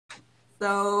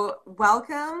So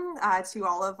welcome to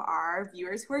all of our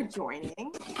viewers who are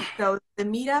joining. So the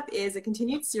meetup is a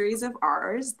continued series of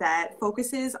ours that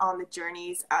focuses on the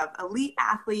journeys of elite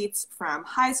athletes from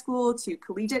high school to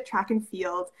collegiate track and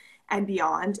field and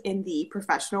beyond in the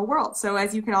professional world. So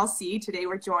as you can all see, today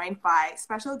we're joined by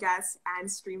special guest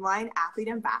and Streamline Athlete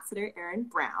Ambassador, Erin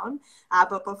Brown.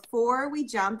 But before we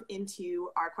jump into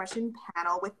our question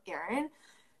panel with Erin,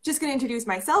 just going to introduce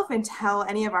myself and tell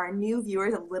any of our new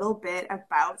viewers a little bit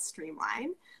about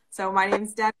Streamline. So my name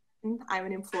is Devin. I'm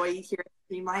an employee here at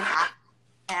Streamline,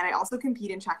 and I also compete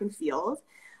in track and field.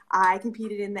 I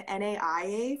competed in the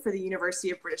NAIA for the University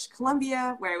of British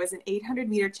Columbia, where I was an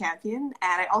 800-meter champion,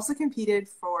 and I also competed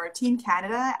for Team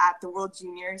Canada at the World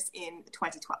Juniors in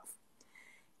 2012.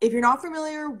 If you're not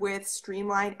familiar with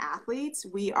Streamline Athletes,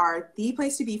 we are the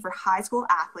place to be for high school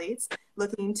athletes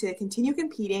looking to continue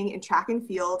competing in track and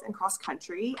field and cross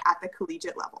country at the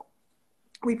collegiate level.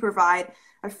 We provide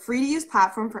a free-to-use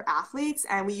platform for athletes,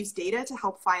 and we use data to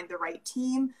help find the right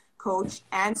team, coach,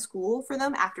 and school for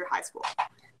them after high school.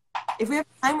 If we have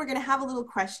time, we're going to have a little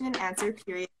question and answer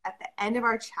period at the end of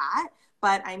our chat,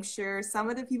 but I'm sure some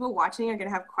of the people watching are going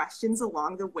to have questions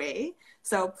along the way.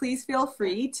 So please feel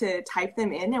free to type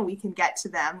them in and we can get to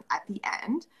them at the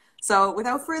end. So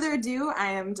without further ado, I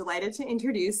am delighted to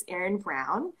introduce Erin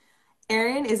Brown.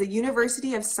 Erin is a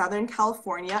University of Southern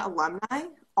California alumni,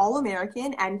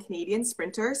 All-American and Canadian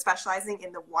sprinter specializing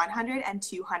in the 100 and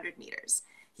 200 meters.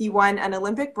 He won an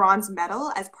Olympic bronze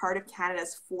medal as part of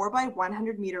Canada's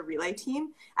 4x100 meter relay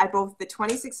team at both the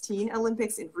 2016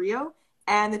 Olympics in Rio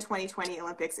and the 2020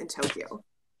 Olympics in Tokyo.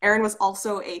 Erin was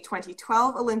also a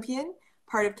 2012 Olympian,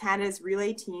 part of Canada's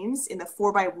relay teams in the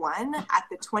 4x1 at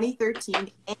the 2013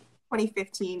 and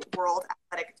 2015 World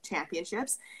Athletic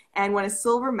Championships, and won a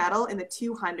silver medal in the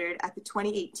 200 at the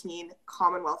 2018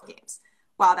 Commonwealth Games.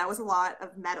 Wow, that was a lot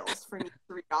of medals for me to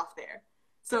read off there.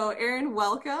 So Erin,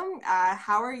 welcome.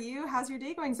 How are you? How's your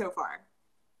day going so far?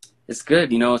 It's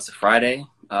good. You know, it's a Friday.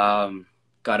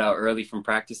 Got out early from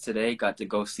practice today. Got to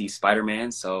go see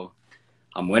Spider-Man, so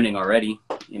I'm winning already.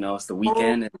 You know, it's the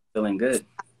weekend and feeling good.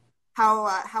 How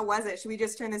was it? Should we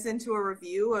just turn this into a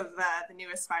review of the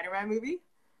newest Spider-Man movie?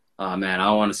 Oh man, I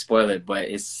don't want to spoil it, but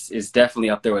it's definitely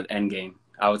up there with Endgame.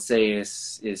 I would say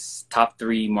it's top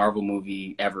 3 Marvel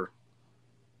movie ever.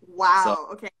 Wow.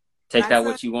 So, okay. Take that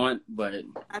what you want, but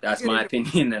that's my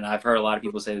opinion, and I've heard a lot of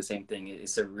people say the same thing.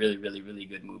 It's a really, really, really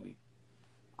good movie.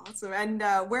 Awesome. And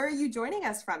where are you joining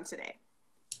us from today?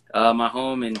 My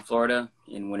home in Florida,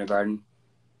 in Winter Garden.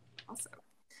 Awesome.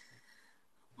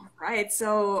 All right.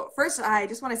 So first, I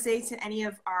just want to say to any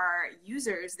of our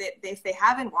users that if they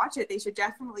haven't watched it, they should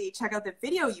definitely check out the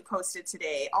video you posted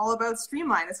today, all about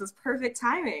Streamline. This was perfect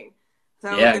timing.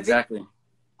 So yeah, exactly.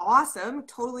 Awesome.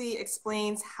 Totally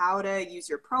explains how to use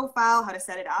your profile, how to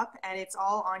set it up, and it's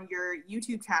all on your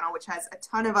YouTube channel, which has a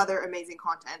ton of other amazing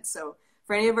content. So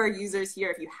for any of our users here,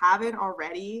 if you haven't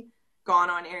already gone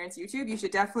on Erin's YouTube, you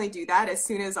should definitely do that as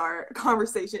soon as our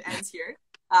conversation ends here.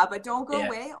 But don't go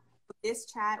away. This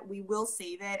chat, we will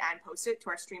save it and post it to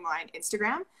our Streamline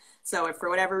Instagram. So if for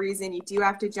whatever reason you do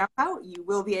have to jump out, you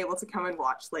will be able to come and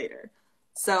watch later.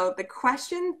 So the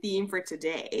question theme for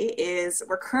today is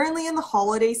we're currently in the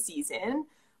holiday season,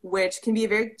 which can be a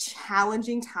very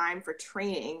challenging time for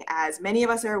training as many of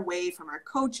us are away from our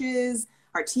coaches,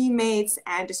 our teammates,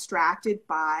 and distracted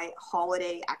by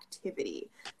holiday activity.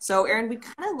 So Erin, we'd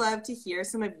kind of love to hear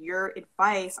some of your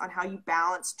advice on how you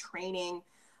balance training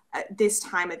at this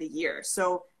time of the year.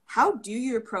 So how do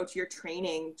you approach your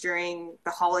training during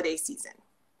the holiday season?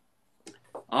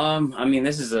 I mean,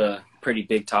 this is a pretty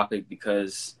big topic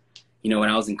because, you know, when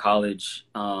I was in college,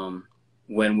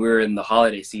 when we were in the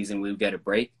holiday season, we would get a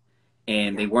break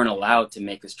and they weren't allowed to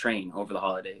make us train over the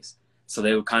holidays. So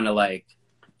they would kind of like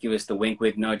give us the wink,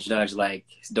 wink, nudge, nudge, like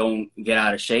don't get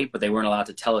out of shape, but they weren't allowed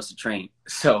to tell us to train.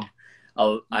 So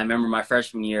I remember my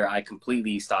freshman year, I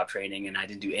completely stopped training and I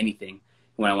didn't do anything.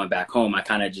 When I went back home, I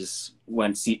kind of just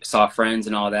saw friends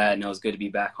and all that. And it was good to be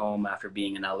back home after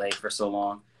being in LA for so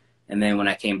long. And then when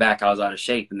I came back, I was out of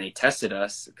shape and they tested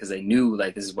us because they knew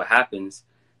like this is what happens.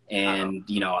 And,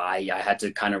 you know, I had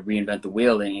to kind of reinvent the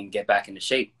wheel and get back into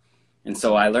shape. And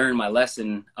so I learned my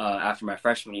lesson after my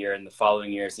freshman year, and the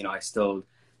following years, you know, I still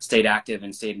stayed active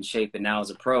and stayed in shape. And now as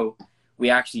a pro, we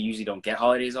actually usually don't get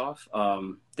holidays off.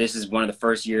 This is one of the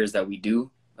first years that we do.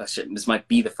 This might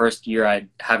be the first year I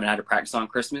haven't had to practice on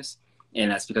Christmas. And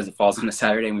that's because it falls on a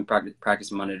Saturday and we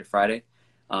practice Monday to Friday.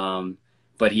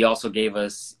 But he also gave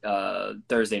us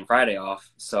Thursday and Friday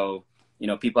off. So, you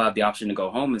know, people have the option to go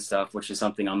home and stuff, which is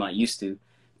something I'm not used to.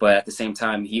 But at the same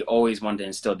time, he always wanted to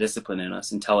instill discipline in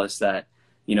us and tell us that,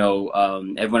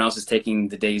 Everyone else is taking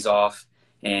the days off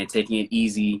and taking it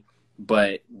easy,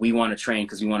 but we want to train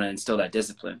because we want to instill that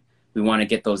discipline. We want to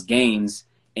get those gains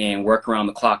and work around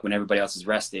the clock when everybody else is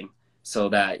resting, so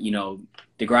that,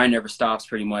 the grind never stops,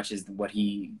 pretty much is what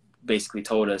he basically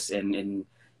told us. And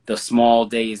the small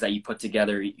days that you put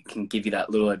together can give you that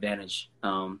little advantage.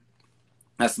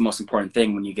 That's the most important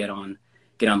thing when you get on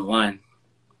the line.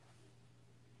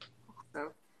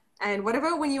 And what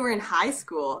about when you were in high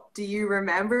school? Do you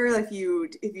remember if you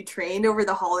trained over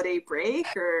the holiday break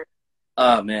or?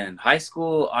 Oh man, high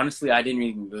school, honestly, I didn't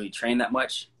even really train that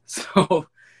much. So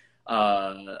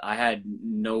I had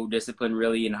no discipline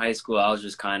really in high school. I was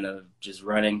just kind of just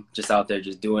running, just out there,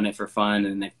 just doing it for fun.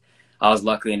 And I was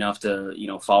lucky enough to,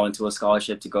 fall into a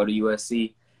scholarship to go to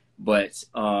USC. But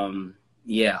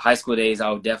yeah, high school days, I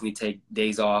would definitely take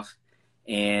days off,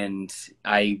 and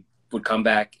I would come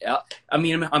back. I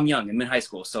mean, I'm young, I'm in high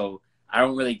school, so I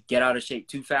don't really get out of shape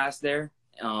too fast there.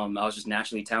 I was just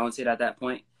naturally talented at that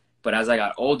point. But as I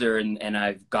got older and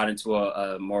I've got into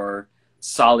a more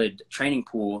solid training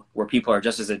pool where people are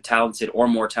just as talented or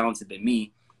more talented than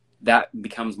me, that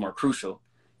becomes more crucial.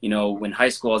 When high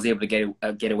school, I was able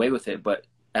to get away with it, but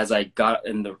as I got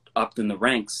up in the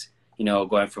ranks,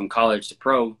 going from college to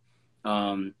pro,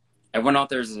 everyone out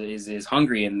there is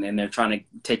hungry, and they're trying to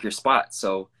take your spot.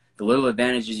 So the little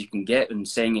advantages you can get in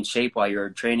staying in shape while you're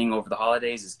training over the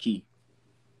holidays is key.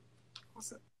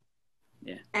 Awesome.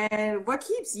 Yeah. And what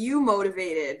keeps you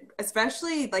motivated,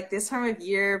 especially like this time of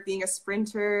year, being a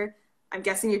sprinter? I'm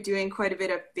guessing you're doing quite a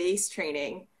bit of base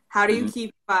training. How do you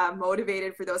keep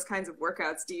motivated for those kinds of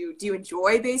workouts? Do you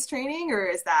enjoy base training, or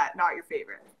is that not your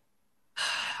favorite?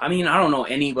 I mean, I don't know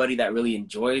anybody that really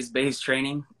enjoys base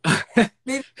training.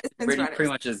 Maybe pretty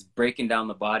much just breaking down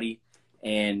the body,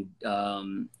 and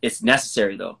it's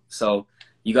necessary though. So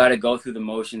you got to go through the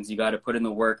motions. You got to put in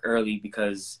the work early,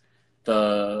 because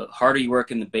the harder you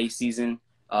work in the base season,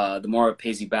 the more it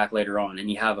pays you back later on, and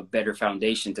you have a better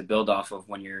foundation to build off of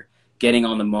when you're getting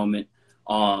on the moment.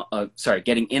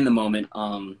 Getting in the moment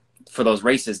for those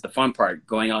races, the fun part,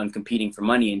 going out and competing for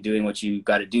money and doing what you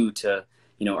got to do to,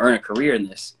 earn a career in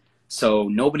this. So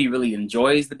nobody really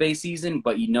enjoys the base season,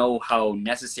 but you know how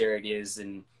necessary it is,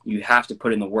 and you have to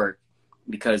put in the work,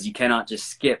 because you cannot just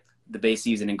skip the base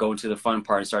season and go into the fun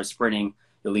part and start sprinting.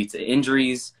 You'll lead to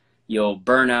injuries, you'll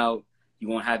burn out, you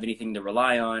won't have anything to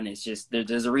rely on. It's just,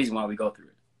 there's a reason why we go through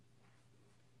it.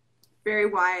 Very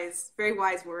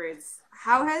wise words.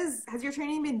 How has your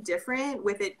training been different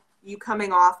with you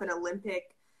coming off an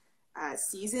Olympic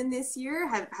season this year?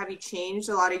 Have you changed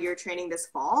a lot of your training this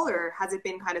fall, or has it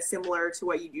been kind of similar to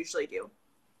what you usually do?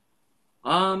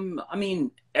 I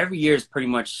mean, every year has pretty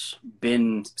much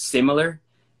been similar.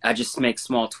 I just make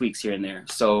small tweaks here and there.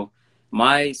 So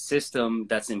my system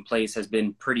that's in place has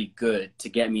been pretty good to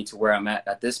get me to where I'm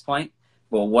at this point.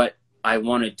 But what I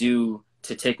want to do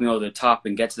to take me over the top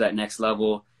and get to that next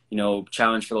level,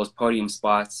 challenge for those podium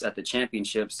spots at the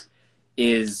championships,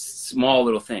 is small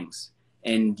little things.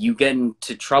 And you get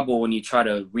into trouble when you try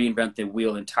to reinvent the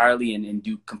wheel entirely and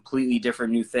do completely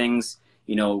different new things,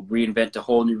 reinvent a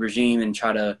whole new regime and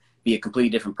try to be a completely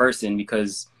different person,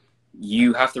 because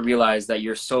you have to realize that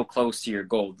you're so close to your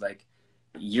goal. Like,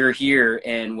 you're here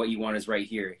and what you want is right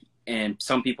here. And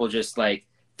some people just like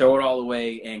throw it all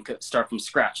away and start from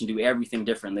scratch and do everything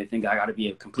different. They think I got to be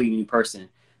a completely new person.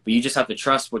 But you just have to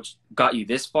trust what got you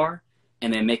this far,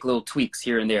 and then make little tweaks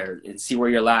here and there and see where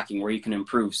you're lacking, where you can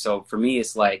improve. So for me,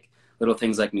 it's like little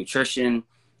things like nutrition,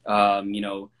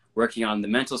 working on the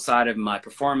mental side of my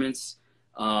performance,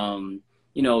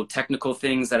 technical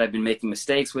things that I've been making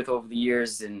mistakes with over the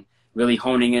years, and really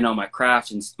honing in on my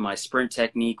craft and my sprint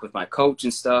technique with my coach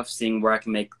and stuff, seeing where I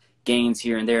can make gains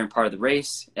here and there in part of the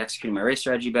race, executing my race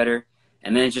strategy better,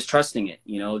 and then just trusting it,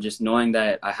 just knowing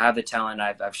that I have the talent.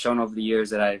 I've shown over the years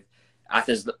that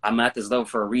I'm at this level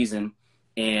for a reason,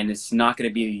 and it's not going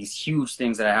to be these huge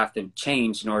things that I have to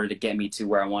change in order to get me to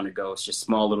where I want to go. It's just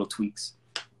small little tweaks.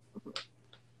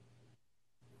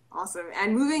 Awesome.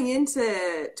 And moving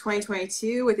into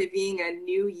 2022, with it being a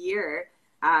new year,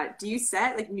 do you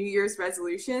set like New Year's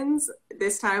resolutions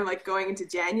this time, like going into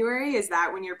January? Is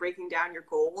that when you're breaking down your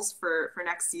goals for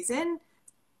next season?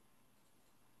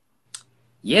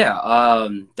 Yeah,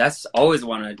 that's always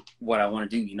what I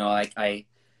want to do.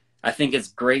 I think it's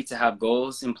great to have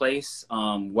goals in place.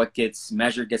 What gets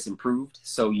measured gets improved.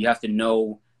 So you have to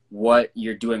know what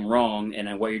you're doing wrong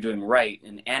and what you're doing right,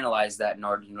 and analyze that in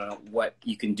order to know what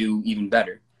you can do even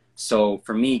better. So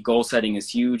for me, goal setting is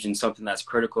huge, and something that's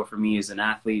critical for me as an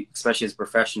athlete, especially as a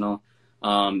professional.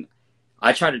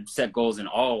 I try to set goals in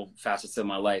all facets of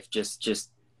my life,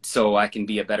 just so I can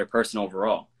be a better person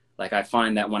overall. Like I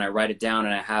find that when I write it down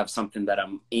and I have something that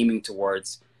I'm aiming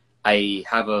towards, I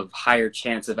have a higher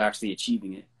chance of actually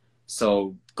achieving it.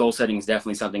 So goal setting is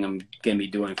definitely something I'm going to be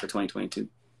doing for 2022.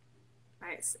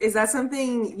 Nice. Is that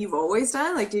something you've always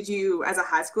done? Like, did you, as a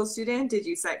high school student, did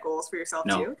you set goals for yourself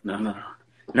No, too? no, no, no.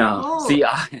 No. Oh, See,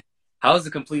 I was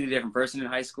a completely different person in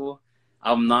high school.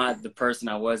 I'm not the person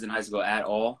I was in high school at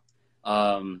all.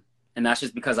 And that's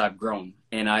just because I've grown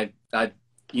and I've,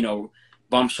 you know,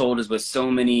 bumped shoulders with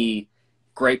so many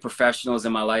great professionals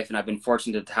in my life. And I've been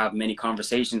fortunate to have many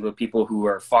conversations with people who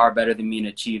are far better than me and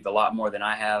achieved a lot more than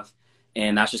I have.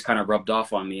 And that's just kind of rubbed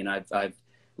off on me. And I've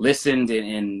listened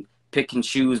and pick and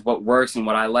choose what works and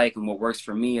what I like and what works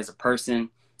for me as a person,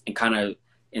 and kind of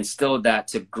instilled that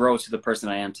to grow to the person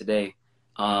I am today.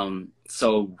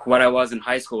 So what I was in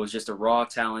high school was just a raw,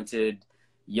 talented,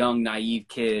 young, naive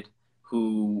kid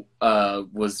who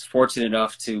was fortunate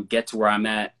enough to get to where I'm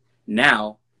at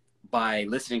now by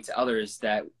listening to others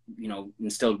that, you know,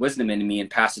 instilled wisdom into me and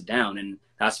passed it down. And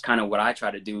that's kind of what I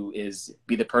try to do, is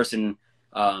be the person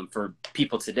for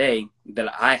people today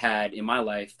that I had in my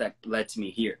life that led to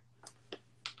me here.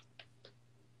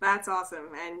 that's awesome.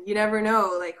 And you never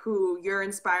know, like, who you're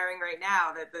inspiring right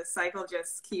now, that the cycle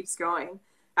just keeps going.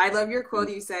 I love your quote.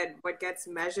 You said, what gets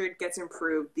measured gets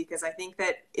improved, because I think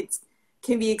that it's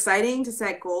can be exciting to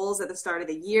set goals at the start of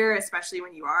the year, especially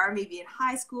when you are maybe in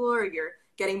high school or you're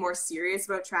getting more serious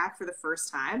about track for the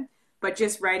first time. But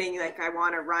just writing like, I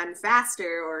want to run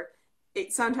faster, or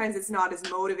sometimes it's not as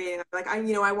motivating. Like,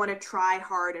 I want to try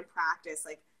hard and practice.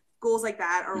 Like, goals like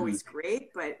that are always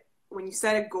great, but when you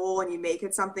set a goal and you make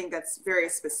it something that's very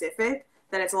specific,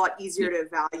 then it's a lot easier to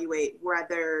evaluate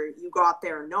whether you got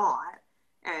there or not.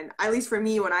 And at least for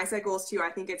me, when I set goals too,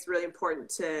 I think it's really important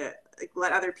to like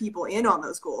let other people in on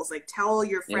those goals. Like tell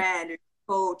your friend or your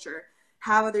coach, or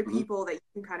have other people that you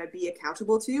can kind of be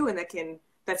accountable to, and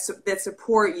that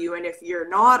support you. And if you're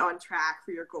not on track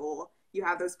for your goal, you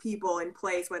have those people in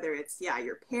place, whether it's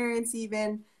your parents,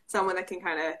 even someone that can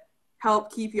kind of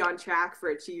help keep you on track for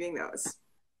achieving those.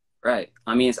 Right.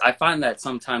 I mean, I find that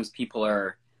sometimes people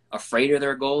are afraid of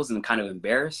their goals and kind of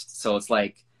embarrassed. So it's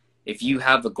like, if you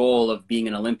have the goal of being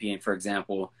an Olympian, for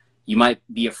example, you might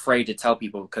be afraid to tell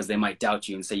people because they might doubt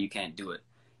you and say you can't do it.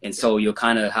 And so you'll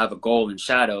kind of have a goal in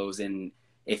shadows. And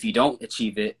if you don't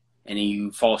achieve it and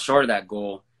you fall short of that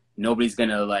goal, nobody's going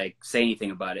to like say anything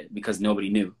about it because nobody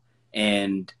knew.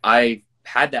 And I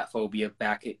had that phobia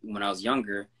back when I was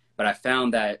younger, but I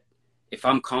found that if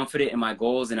I'm confident in my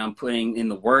goals and I'm putting in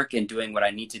the work and doing what I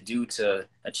need to do to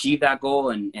achieve that goal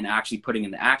and actually putting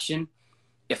in the action,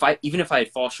 even if I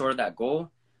fall short of that goal,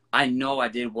 I know I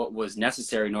did what was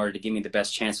necessary in order to give me the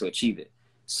best chance to achieve it.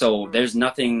 So there's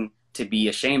nothing to be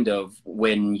ashamed of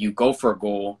when you go for a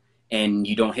goal and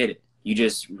you don't hit it. You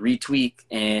just retweak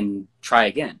and try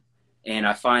again. And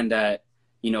I find that,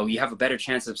 you know, you have a better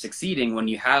chance of succeeding when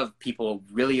you have people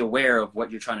really aware of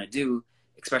what you're trying to do,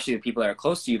 especially the people that are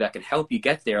close to you that can help you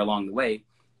get there along the way.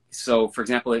 So, for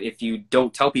example, if you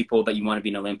don't tell people that you want to be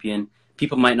an Olympian,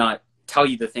 people might not tell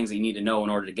you the things that you need to know in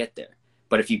order to get there.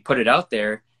 But if you put it out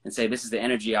there and say, this is the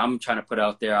energy I'm trying to put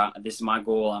out there, this is my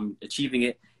goal, I'm achieving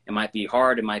it. It might be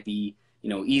hard, it might be, you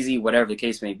know, easy, whatever the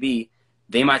case may be.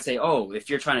 They might say, oh, if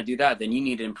you're trying to do that, then you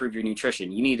need to improve your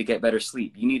nutrition. You need to get better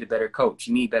sleep. You need a better coach.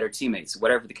 You need better teammates.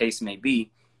 Whatever the case may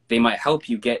be, they might help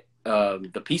you get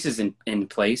the pieces in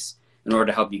place in order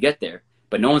to help you get there.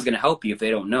 But no one's going to help you if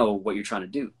they don't know what you're trying to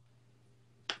do.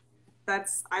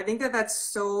 I think that's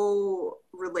so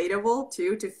relatable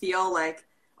too, to feel like,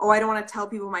 oh, I don't want to tell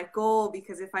people my goal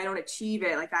because if I don't achieve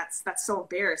it, like that's so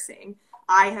embarrassing.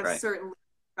 I have certainly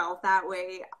felt that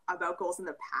way about goals in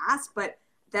the past, but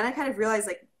then I kind of realized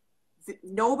like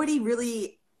nobody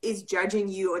really is judging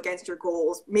you against your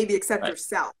goals, maybe except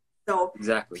yourself. So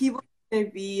people are going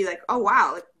to be like, oh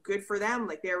wow, like good for them.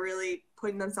 Like they're really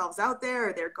putting themselves out there,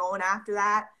 or they're going after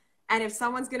that. And if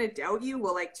someone's going to doubt you,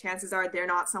 well, like chances are they're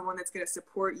not someone that's going to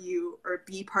support you or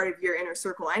be part of your inner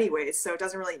circle anyways. So it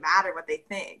doesn't really matter what they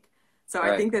think. So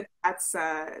I think that's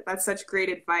such great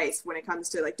advice when it comes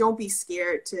to like, don't be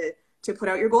scared to put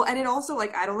out your goal. And it also,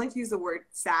 like, I don't like to use the word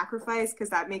sacrifice because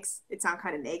that makes it sound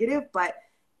kind of negative, but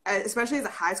especially as a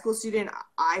high school student,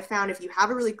 I found if you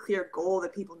have a really clear goal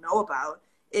that people know about,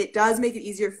 it does make it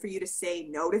easier for you to say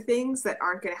no to things that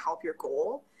aren't going to help your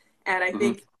goal. And I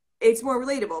think it's more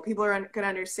relatable. People are going to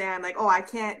understand like, oh, I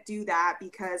can't do that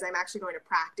because I'm actually going to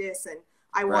practice and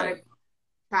I want to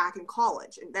track in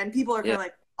college. And then people are kind of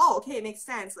like, oh, okay, it makes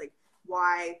sense. Like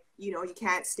why, you know, you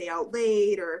can't stay out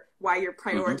late, or why you're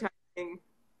prioritizing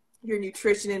your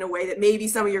nutrition in a way that maybe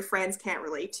some of your friends can't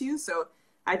relate to. So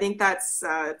I think that's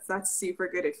super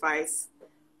good advice.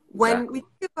 When Exactly. we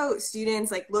think about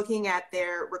students like looking at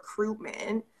their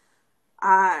recruitment,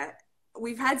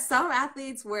 we've had some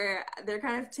athletes where they're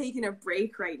kind of taking a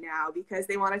break right now because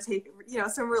they want to take,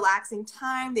 some relaxing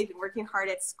time. They've been working hard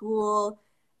at school.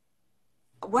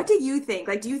 What do you think?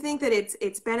 Like, do you think that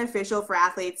it's beneficial for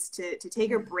athletes to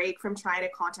take a break from trying to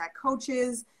contact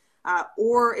coaches?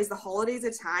 Or is the holidays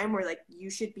a time where like you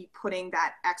should be putting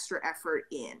that extra effort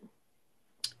in?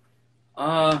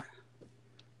 Uh,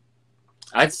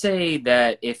 I'd say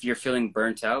that if you're feeling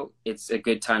burnt out, it's a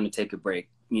good time to take a break.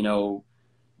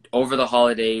 Over the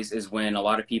holidays is when a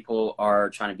lot of people are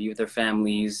trying to be with their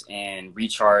families and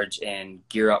recharge and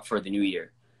gear up for the new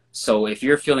year. So if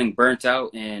you're feeling burnt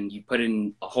out and you put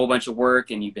in a whole bunch of work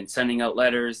and you've been sending out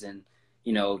letters and,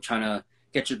 trying to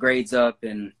get your grades up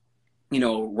and,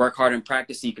 work hard in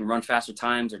practice so you can run faster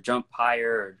times or jump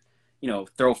higher or,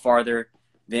 throw farther,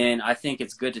 then I think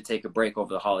it's good to take a break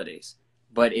over the holidays.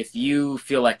 But if you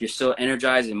feel like you're still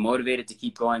energized and motivated to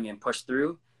keep going and push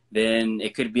through, then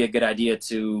it could be a good idea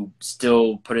to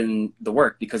still put in the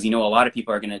work because, a lot of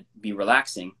people are going to be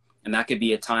relaxing. And that could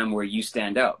be a time where you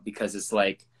stand out because it's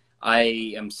like,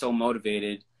 I am so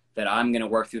motivated that I'm going to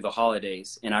work through the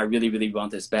holidays and I really, really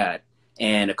want this bad.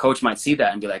 And a coach might see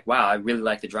that and be like, wow, I really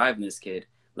like the drive in this kid.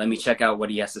 Let me check out what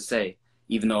he has to say.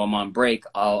 Even though I'm on break,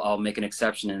 I'll make an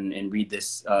exception and read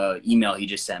this email he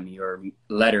just sent me or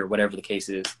letter, whatever the case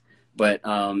is. But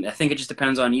I think it just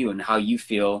depends on you and how you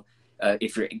feel.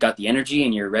 If you've got the energy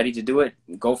and you're ready to do it,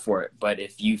 go for it. But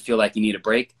if you feel like you need a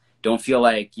break, don't feel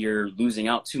like you're losing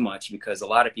out too much because a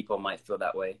lot of people might feel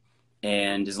that way.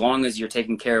 And as long as you're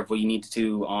taking care of what you need to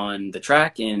do on the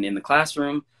track and in the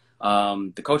classroom,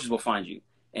 the coaches will find you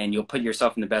and you'll put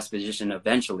yourself in the best position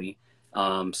eventually.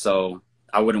 So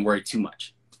I wouldn't worry too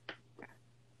much.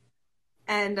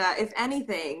 And if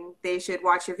anything, they should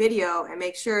watch your video and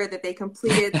make sure that they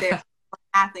completed their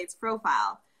athlete's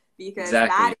profile because that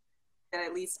Exactly.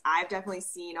 at least I've definitely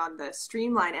seen on the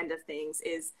Streamline end of things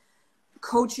is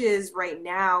coaches right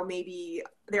now, maybe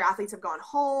their athletes have gone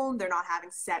home, they're not having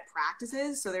set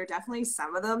practices. So there are definitely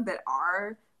some of them that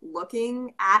are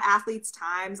looking at athletes'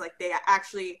 times, like they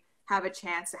actually have a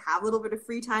chance to have a little bit of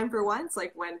free time for once,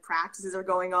 like when practices are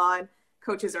going on.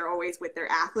 Coaches are always with their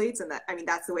athletes, and that, I mean,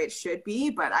 that's the way it should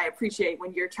be. But I appreciate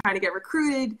when you're trying to get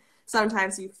recruited,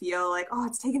 sometimes you feel like, oh,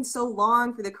 it's taken so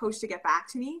long for the coach to get back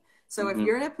to me. So if Hmm.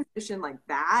 you're in a position like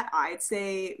that, I'd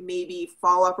say maybe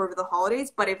follow up over the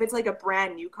holidays. But if it's like a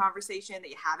brand new conversation that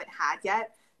you haven't had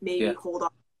yet, maybe Yeah. hold on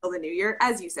until the new year,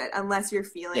 as you said, unless you're Yeah.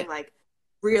 feeling like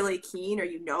really keen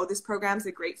or this program's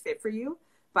a great fit for you.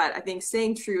 But I think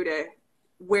staying true to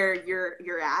where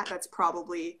you're at, that's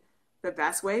probably the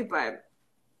best way. But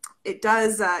it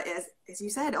does, as you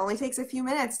said, only takes a few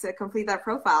minutes to complete that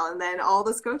profile, and then all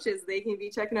those coaches, they can be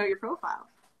checking out your profile.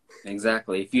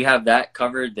 Exactly. If you have that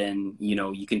covered, then,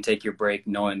 you can take your break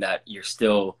knowing that you're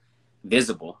still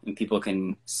visible and people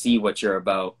can see what you're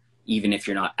about, even if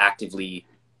you're not actively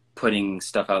putting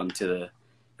stuff out into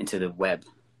the web.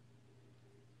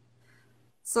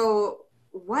 So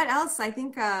what else? I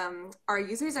think our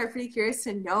users are pretty curious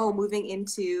to know moving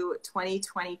into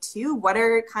 2022. What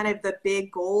are kind of the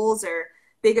big goals or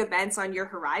big events on your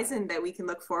horizon that we can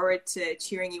look forward to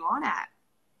cheering you on at?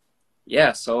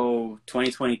 Yeah, so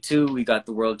 2022, we got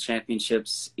the World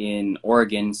Championships in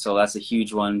Oregon, so that's a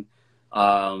huge one.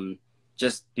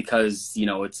 Just because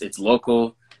it's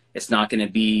local, it's not going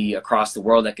to be across the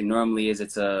world like it normally is.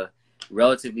 It's a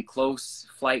relatively close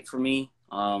flight for me.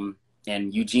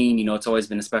 And Eugene, it's always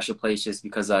been a special place just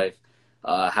because I've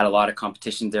had a lot of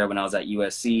competitions there when I was at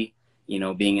USC.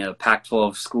 Being a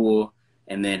Pac-12 school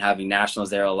and then having nationals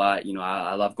there a lot.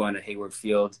 I love going to Hayward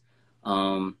Field.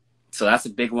 So that's a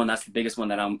big one. That's the biggest one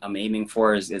that I'm aiming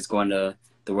for is going to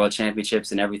the World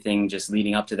Championships, and everything just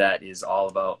leading up to that is all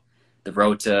about the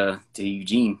road to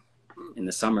Eugene in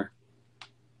the summer.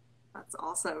 That's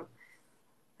awesome.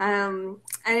 And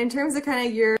in terms of kind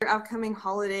of your upcoming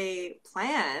holiday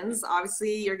plans,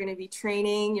 obviously you're going to be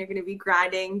training, you're going to be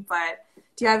grinding, but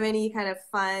do you have any kind of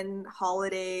fun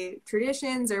holiday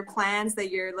traditions or plans that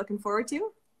you're looking forward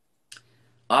to?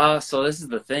 So this is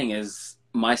the thing is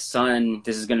my son,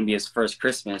 this is going to be his first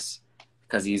Christmas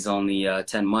because he's only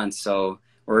 10 months. So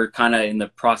we're kind of in the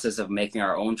process of making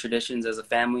our own traditions as a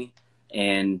family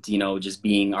and, just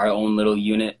being our own little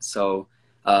unit. So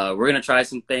we're going to try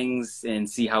some things and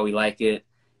see how we like it.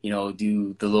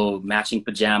 Do the little matching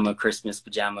Christmas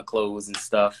pajama clothes and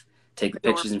stuff, take the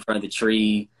Sure. pictures in front of the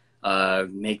tree,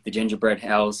 make the gingerbread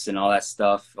house and all that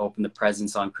stuff, open the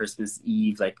presents on Christmas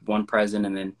Eve, like one present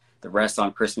and then the rest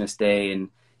on Christmas Day, and,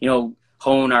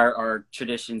 hone our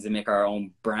traditions and make our own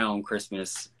brown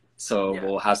Christmas So Yeah.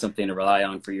 we'll have something to rely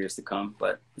on for years to come.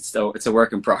 But it's a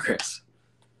work in progress.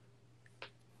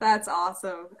 That's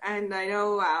awesome. And I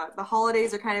know the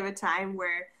holidays are kind of a time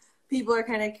where people are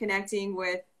kind of connecting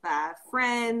with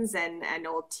friends and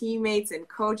old teammates and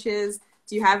coaches.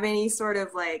 Do you have any sort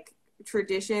of like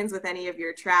traditions with any of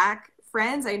your track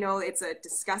friends? I know it's a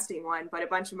disgusting one, but a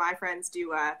bunch of my friends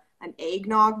do an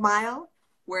eggnog mile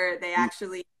where they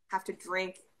actually have to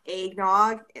drink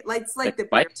eggnog. It's Like like the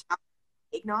beer spiked,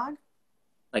 eggnog.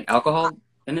 like alcohol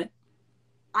in it.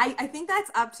 I think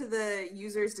that's up to the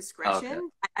user's Oh, okay, discretion.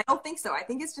 I don't think so. I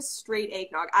think it's just straight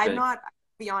eggnog. I'm good. not,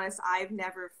 to be honest, I've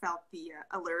never felt the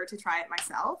allure to try it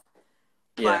myself.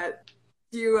 Yeah. But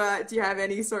do you have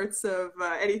any sorts of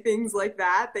any things like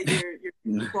that that your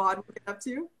squad will get up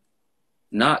to?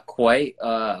 Not quite.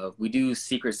 We do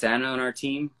Secret Santa on our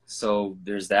team, so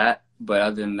there's that. But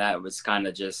other than that, it was kind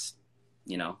of just,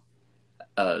 you know,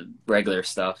 regular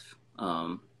stuff.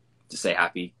 To say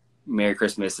happy Merry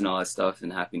Christmas and all that stuff,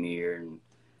 and Happy New Year, and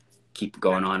keep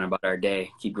going on about our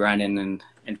day, keep grinding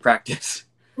and practice.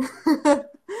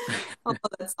 Oh,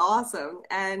 that's awesome.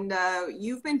 And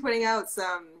you've been putting out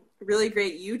some really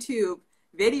great YouTube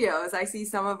videos. I see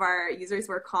some of our users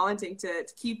were commenting to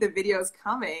keep the videos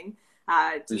coming. Do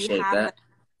you Appreciate have a that.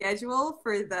 schedule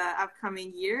for the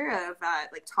upcoming year of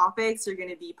like topics you're going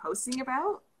to be posting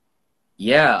about?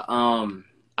 Yeah. I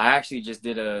actually just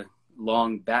did a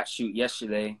long batch shoot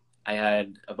yesterday. I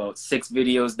had about 6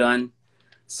 videos done,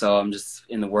 so I'm just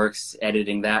in the works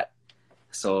editing that.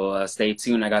 So stay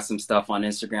tuned. I got some stuff on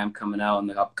Instagram coming out in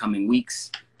the upcoming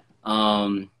weeks.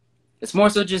 Um, it's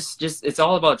more so just it's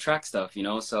all about track stuff, you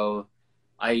know. So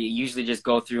I usually just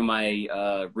go through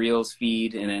my Reels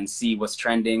feed and then see what's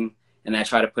trending, and I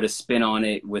try to put a spin on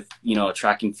it with, you know, a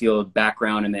track and field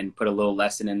background, and then put a little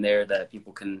lesson in there that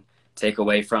people can take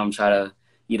away from. Try to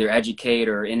either educate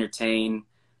or entertain,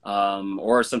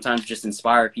 or sometimes just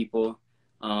inspire people,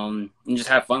 and just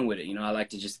have fun with it. You know, I like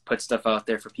to just put stuff out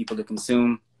there for people to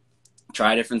consume,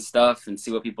 try different stuff, and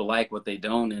see what people like, what they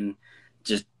don't, and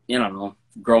just, you know,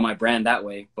 grow my brand that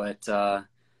way. But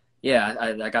yeah,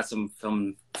 I got some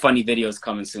funny videos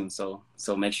coming soon, so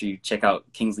make sure you check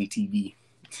out Kingsley TV.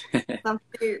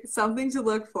 Something to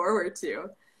look forward to.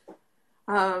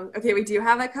 Okay, we do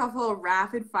have a couple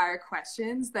rapid fire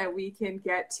questions that we can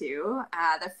get to.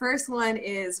 The first one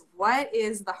is, what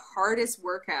is the hardest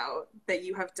workout that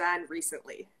you have done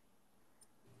recently?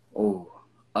 Oh,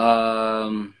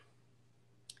 I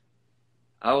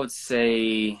would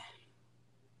say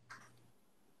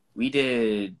we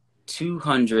did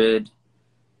 200,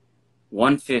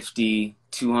 150,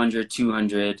 200,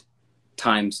 200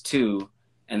 times 2,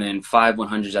 and then 5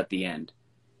 100s at the end.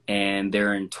 And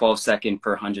they're in 12-second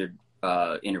per 100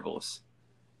 intervals.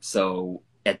 So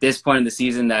at this point in the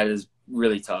season, that is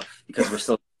really tough because we're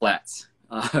still flats.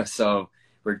 So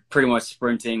we're pretty much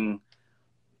sprinting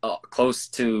close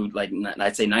to, like,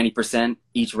 I'd say 90%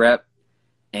 each rep.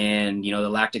 And, you know, the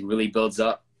lactic really builds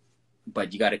up,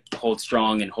 but you got to hold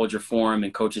strong and hold your form,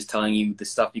 and coach is telling you the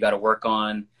stuff you got to work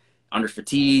on under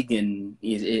fatigue, and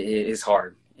it is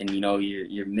hard. And, you know,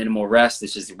 your minimal rest,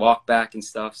 it's just walk back and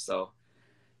stuff. So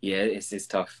yeah, it's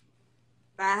tough.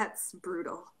 That's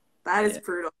brutal. That is Yeah.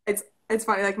 brutal. It's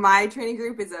funny. Like my training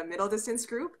group is a middle distance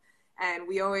group, and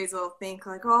we always will think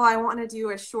like, oh, I want to do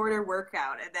a shorter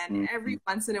workout, and then Mhm. every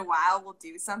once in a while we'll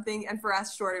do something. And for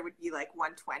us, shorter would be like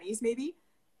 120s maybe,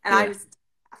 and I Yeah. just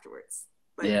afterwards.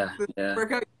 Like Yeah. the Yeah.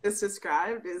 workout you just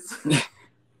described is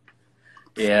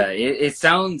Yeah. It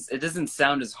doesn't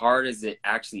sound as hard as it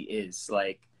actually is.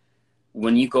 Like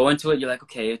when you go into it, you're like,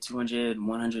 okay, 200,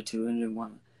 100, 200,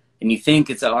 1. And you think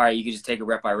it's all right, you can just take it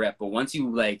rep by rep. But once you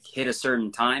like hit a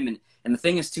certain time, and the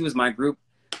thing is too, is my group,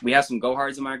 we have some go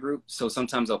hards in my group. So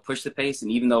sometimes I'll push the pace,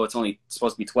 and even though it's only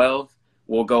supposed to be 12,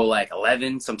 we'll go like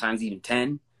 11, sometimes even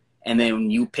 10. And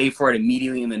then you pay for it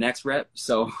immediately in the next rep.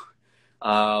 So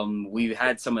we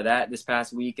had some of that this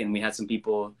past week, and we had some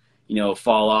people, you know,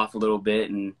 fall off a little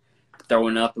bit and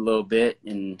throwing up a little bit.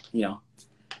 And, you know,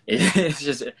 it's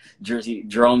just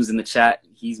Jerome's in the chat.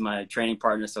 He's my training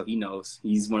partner, so he knows.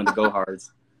 He's one of the go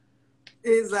hards.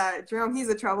 is Jerome. He's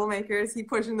a troublemaker. Is he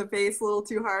pushing the pace a little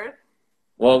too hard?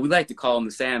 Well, we like to call him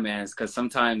the Sandmans because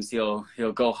sometimes he'll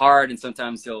go hard, and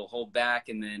sometimes he'll hold back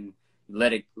and then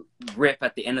let it rip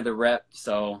at the end of the rep.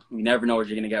 So you never know what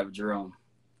you're gonna get with Jerome,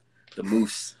 the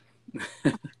moose.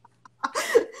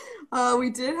 We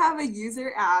did have a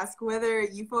user ask whether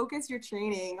you focus your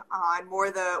training on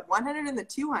more the 100 and the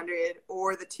 200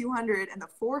 or the 200 and the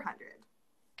 400.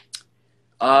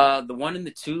 The 1 and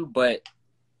the 2, but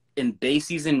in base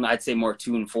season, I'd say more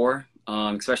 2 and 4.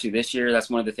 Especially this year, that's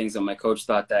one of the things that my coach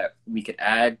thought that we could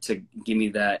add to give me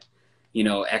that you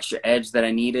know, extra edge that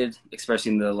I needed,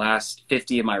 especially in the last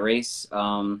 50 of my race,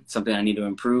 something I need to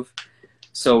improve.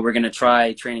 So we're going to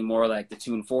try training more like the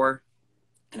 2 and 4,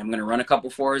 and I'm going to run a couple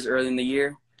 4s early in the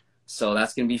year. So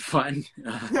that's going to be fun.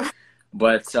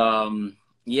 But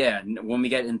yeah, when we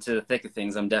get into the thick of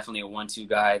things, I'm definitely a 1-2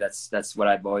 guy. That's what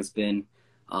I've always been.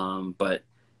 But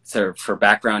so for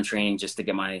background training, just to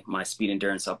get my speed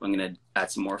endurance up, I'm going to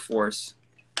add some more 4s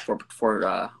for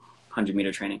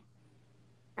 100-meter training.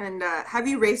 And have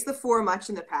you raced the 4 much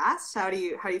in the past? How do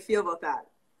you feel about that?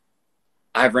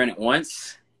 I've ran it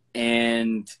once,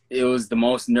 and it was the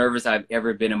most nervous I've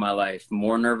ever been in my life.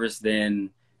 More nervous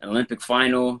than an Olympic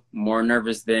final, more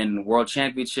nervous than World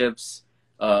Championships,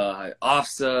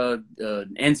 OFSA,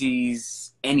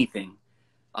 NZs, anything.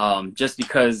 Just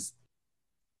because.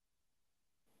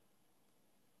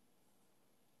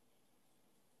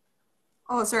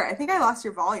 Oh, sorry. I think I lost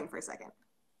your volume for a second.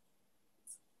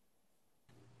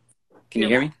 Can you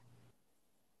hear me?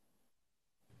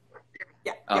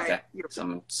 Yeah. Okay. Yeah,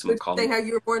 Someone called me. me. How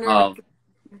you were born nervous?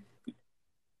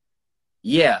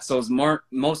 Yeah, so it was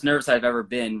most nervous I've ever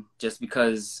been, just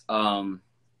because I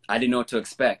didn't know what to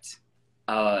expect.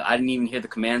 I didn't even hear the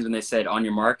commands when they said on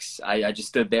your marks. I just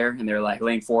stood there, and they're like,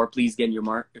 lane 4, please get in your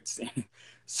mark.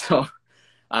 So,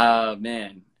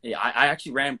 man, yeah, I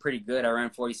actually ran pretty good. I ran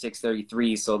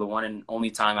 46:33, so the one and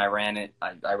only time I ran it,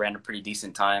 I ran a pretty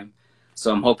decent time.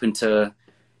 So I'm hoping to,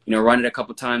 you know, run it a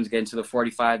couple times, get into the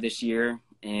 45 this year,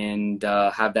 and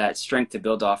have that strength to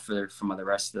build off for the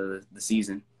rest of the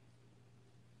season.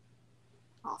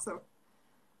 Awesome.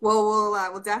 Well,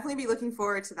 we'll definitely be looking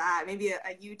forward to that. Maybe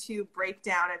a YouTube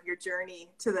breakdown of your journy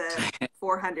to the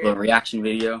 400. A reaction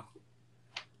video.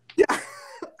 Yeah.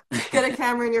 Get a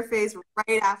camera in your face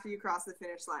right after you cross the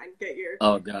finish line. Get your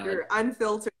your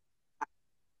unfiltered.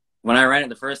 When I ran it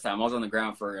the first time, I was on the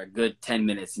ground for a good 10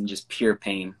 minutes in just pure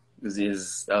pain.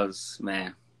 That was,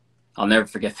 man, I'll never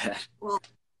forget that. Well,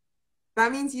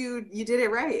 that means you did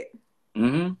it right.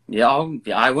 Mm-hmm. Yeah,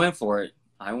 I went for it.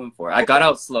 I got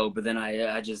out slow, but then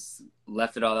I just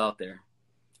left it all out there.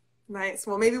 Nice.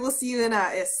 Well, maybe we'll see you in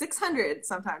a 600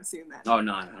 sometime soon then. Oh,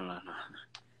 no.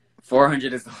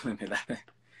 400 is the limit.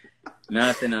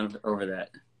 Nothing over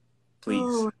that. Please.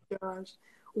 Oh, my gosh.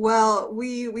 Well,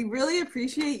 we really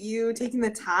appreciate you taking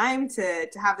the time to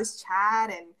have this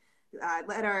chat and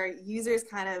let our users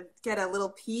kind of get a little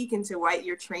peek into what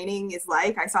your training is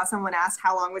like. I saw someone ask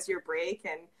how long was your break,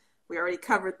 and we already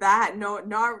covered that.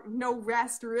 No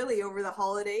rest really over the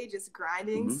holiday, just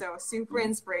grinding. Mm-hmm. So super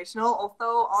inspirational.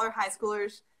 Although all our high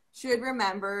schoolers should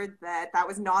remember that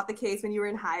was not the case when you were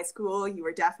in high school. You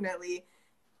were definitely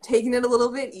taking it a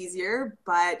little bit easier,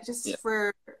 but just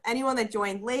for anyone that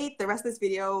joined late, the rest of this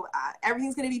video,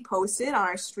 everything's going to be posted on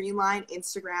our Streamline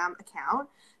Instagram account.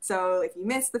 So if you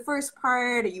missed the first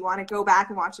part or you want to go back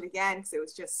and watch it again because it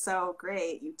was just so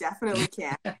great, you definitely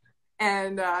can.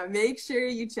 And make sure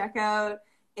you check out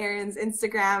Aaron's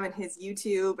Instagram and his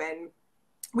YouTube. And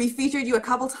we featured you a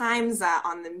couple times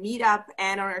on the meetup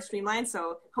and on our Streamline.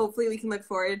 So hopefully we can look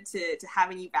forward to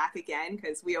having you back again,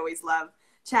 because we always love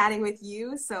chatting with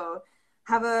you. So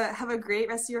have a great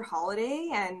rest of your holiday,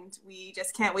 and we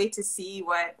just can't wait to see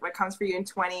what comes for you in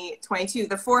 2022,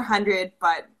 the 400,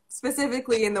 but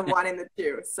specifically in the 1 and the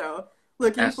 2. So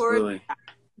looking forward to that.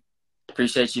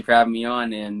 Appreciate you for having me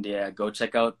on, and yeah, go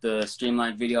check out the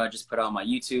Streamline video I just put on my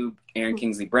YouTube, Aaron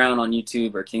Kingsley Brown on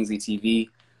YouTube, or Kingsley TV.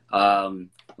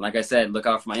 Like I said, look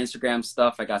out for my Instagram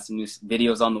stuff. I got some new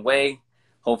videos on the way.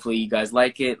 Hopefully you guys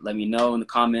like it. Let me know in the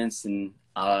comments, and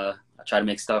I try to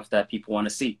make stuff that people want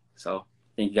to see. So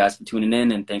thank you guys for tuning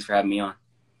in, and thanks for having me on.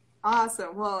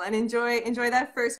 Awesome. Well, and enjoy that first